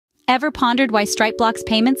Ever pondered why Stripe blocks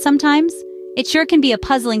payments sometimes? It sure can be a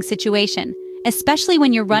puzzling situation, especially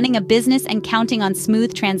when you're running a business and counting on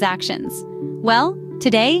smooth transactions. Well,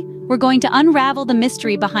 today, we're going to unravel the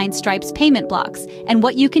mystery behind Stripe's payment blocks and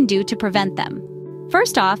what you can do to prevent them.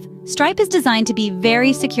 First off, Stripe is designed to be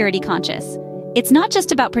very security conscious. It's not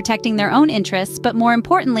just about protecting their own interests, but more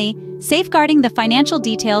importantly, safeguarding the financial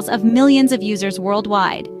details of millions of users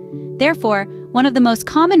worldwide. Therefore, one of the most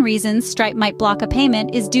common reasons Stripe might block a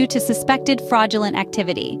payment is due to suspected fraudulent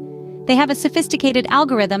activity. They have a sophisticated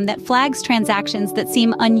algorithm that flags transactions that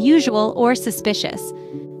seem unusual or suspicious.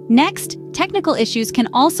 Next, technical issues can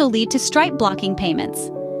also lead to Stripe blocking payments.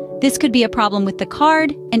 This could be a problem with the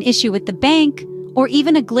card, an issue with the bank, or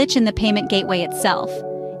even a glitch in the payment gateway itself.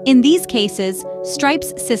 In these cases,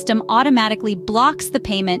 Stripe's system automatically blocks the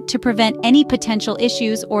payment to prevent any potential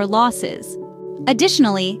issues or losses.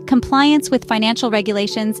 Additionally, compliance with financial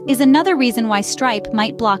regulations is another reason why Stripe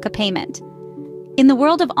might block a payment. In the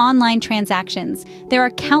world of online transactions, there are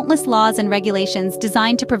countless laws and regulations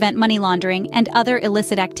designed to prevent money laundering and other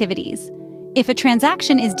illicit activities. If a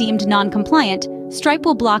transaction is deemed non-compliant, Stripe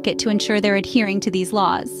will block it to ensure they're adhering to these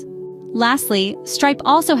laws. Lastly, Stripe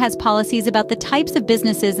also has policies about the types of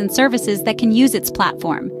businesses and services that can use its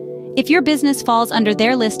platform. If your business falls under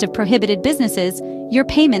their list of prohibited businesses, your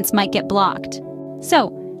payments might get blocked.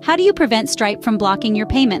 So, how do you prevent Stripe from blocking your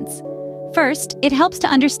payments? First, it helps to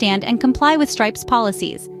understand and comply with Stripe's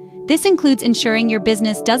policies. This includes ensuring your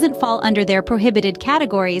business doesn't fall under their prohibited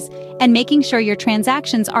categories and making sure your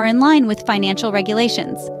transactions are in line with financial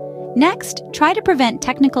regulations. Next, try to prevent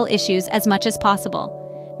technical issues as much as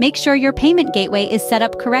possible. Make sure your payment gateway is set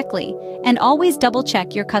up correctly, and always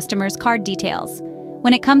double-check your customers' card details.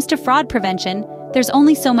 When it comes to fraud prevention, there's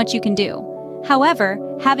only so much you can do. However,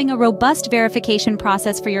 having a robust verification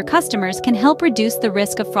process for your customers can help reduce the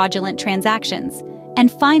risk of fraudulent transactions.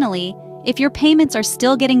 And finally, if your payments are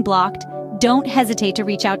still getting blocked, don't hesitate to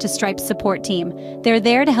reach out to Stripe's support team. They're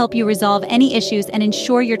there to help you resolve any issues and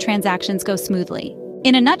ensure your transactions go smoothly.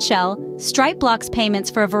 In a nutshell, Stripe blocks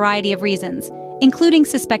payments for a variety of reasons, including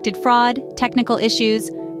suspected fraud, technical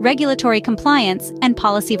issues, regulatory compliance, and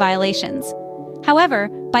policy violations. However,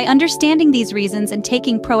 by understanding these reasons and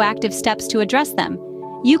taking proactive steps to address them,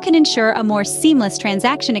 you can ensure a more seamless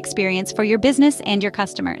transaction experience for your business and your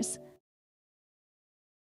customers.